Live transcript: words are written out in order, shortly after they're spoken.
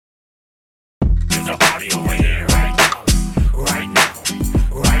party over here right now, right now,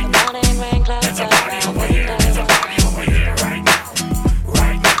 right now. There's a party over here. There's a party over here right now,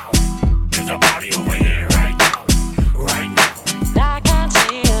 right now. There's a party over here right now, right now. I can't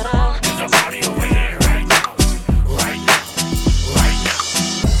see it all. There's a party over here right now, right now, right now.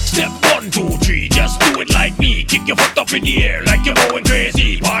 Step 1, 2, 3, just do it like me. Kick your foot up in the air like you're going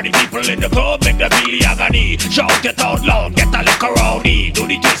crazy. Party people in the club, make them feel the agony. Shout it out loud, get a lick rowdy. Do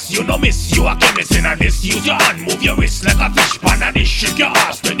the twist, you no miss, you a chemist in a this. Use your hand, move your wrist like a fish pan a dish. Shake your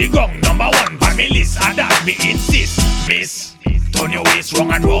ass to the gong, number 1 pan me list. And that me insist, miss. Turn your waist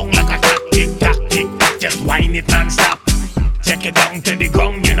wrong and wrong like a tack, tick tack, tick tack. Just whine it non-stop. Take it down to the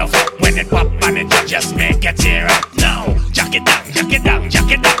gong, you know fuck when it pop and it just make it tear up now. Jack it down, jack it down,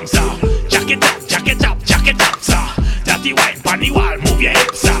 jack it down, sir. Jack it down, jack it up, sir. Dirty wine, panny wall, move your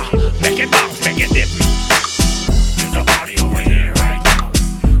hips, sir. Make it bounce, make it dip. There's a party over here right now,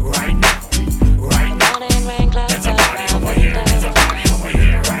 right now, right now. There's a party over here, there's a party over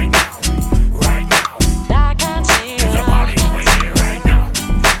here right now, right now. I can't see There's it a all. party over here right now,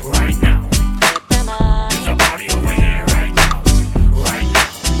 right now. There's a party over here right now, right now,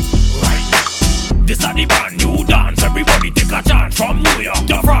 right now. This is the brand new dance, everybody take a chance. From New York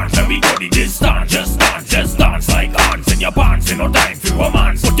to France, everybody distance. Just dance like ants in your pants. You no time for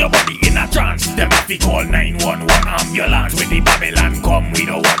romance, put your body in a trance. Them have to call 911 ambulance. When the Babylon come, we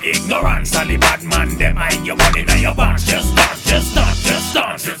don't want ignorance. All the bad man, them hide your money in your pants. Just dance, just dance, just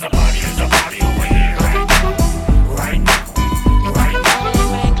dance. There's a party over here right now, right now, right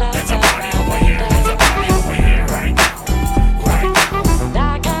now. There's a party over here, there's a party over here right now, right now.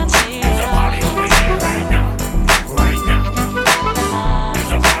 I can't see There's it a all. party over here right now, right now.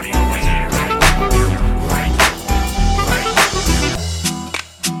 There's a party over here right now, right now, right now.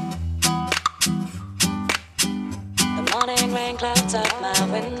 The morning rain clouds up my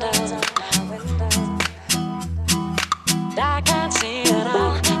windows. I can't see it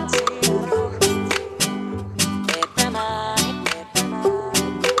all.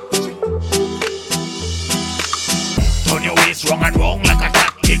 Turn your waist wrong and wrong like a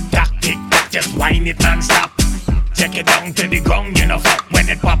tack, tick tack, tick tack. Just whine it non-stop. Take it down to the gong, you know fuck when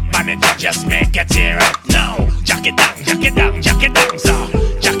it pop and it just make it tear up now. Jack it down, jack it down, jack it down, sir.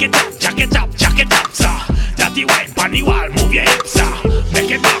 Jack it up, jack it up, jack it up, sir. Dirty wine, panny wall, move your hips, sir.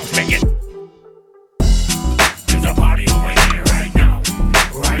 Make it bounce, make it. There's a party over here right now,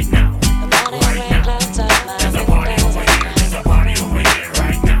 right now, right now. There's a party over here, there's a party over here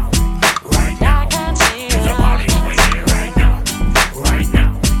right now, right now. There's a party over here right now, right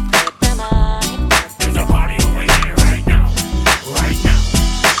now. There's a party over here right now, right now,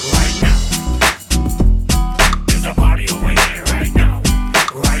 right now. There's a party over here right now,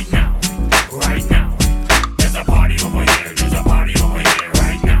 right now, right now. There's a party over here, there's a party over here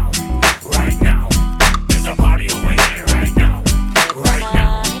right now, right now. There's a party over here right now, right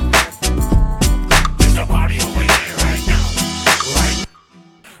now. There's a party over here right now,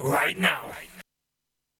 right now.